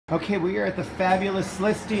Okay, we are at the fabulous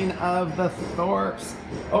listing of the Thorpes.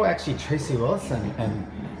 Oh, actually, Tracy Wilson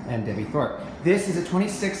and Debbie Thorpe. This is a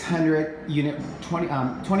 2600 unit,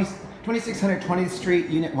 2600 20th Street,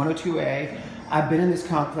 unit 102A. I've been in this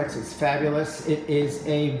complex. It's fabulous. It is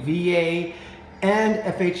a VA and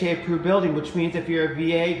FHA approved building, which means if you're a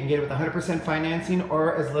VA, you can get it with 100% financing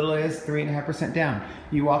or as little as 3.5% down.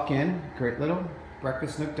 You walk in, great little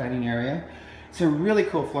breakfast nook dining area. It's a really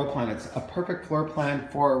cool floor plan. It's a perfect floor plan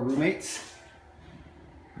for roommates.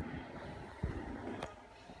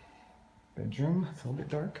 Bedroom, it's a little bit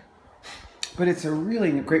dark, but it's a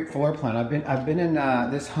really great floor plan. I've been in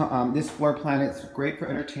this floor plan. It's great for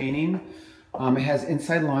entertaining. It has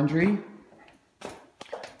inside laundry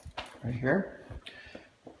right here.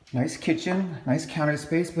 Nice kitchen, nice counter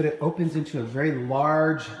space, but it opens into a very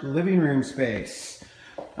large living room space.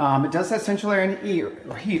 It does have central air and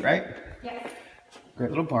heat, right? Yes.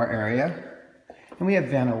 Great little bar area. And we have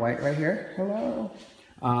Vanna White right here. Hello.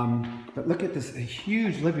 But look at this, a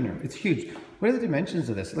huge living room. It's huge. What are the dimensions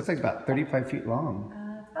of this? It looks like about 35 feet long.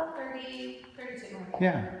 It's about 32.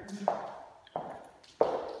 Yeah.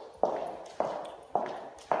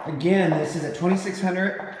 Again, this is at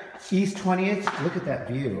 2600 East 20th. Look at that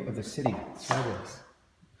view of the city. It's fabulous.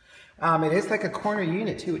 It is like a corner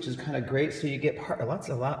unit too, which is kind of great. So you get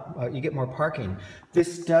you get more parking.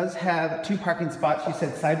 This does have 2 parking spots. You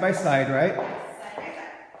said side by side, right?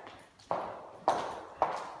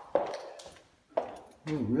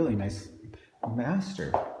 Ooh, really nice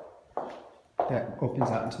master that opens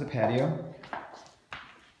out into the patio.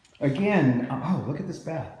 Again, oh, look at this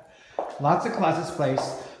bath. Lots of closet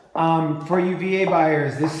space. For you VA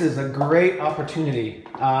buyers, this is a great opportunity.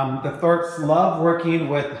 The Thorpes love working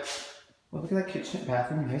with, well, look at that kitchen,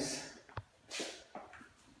 bathroom, nice.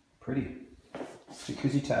 Pretty.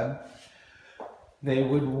 Jacuzzi tub. They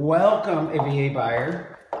would welcome a VA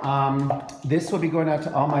buyer. This will be going out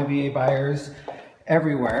to all my VA buyers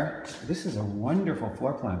everywhere. This is a wonderful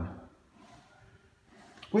floor plan.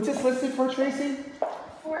 What's this listed for, Tracy?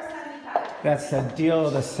 $475. That's the deal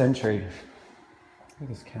of the century. Look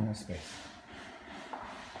at this counter space.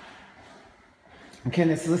 Okay,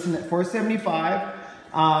 this is listed at $475.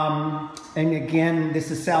 And again,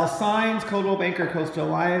 this is Sal Saenz, Coldwell Banker Coastal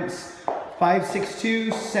Alliance,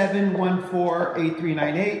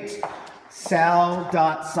 562-714-8398.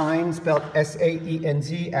 Sal.Saenz, spelled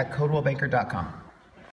S-A-E-N-Z, at coldwellbanker.com.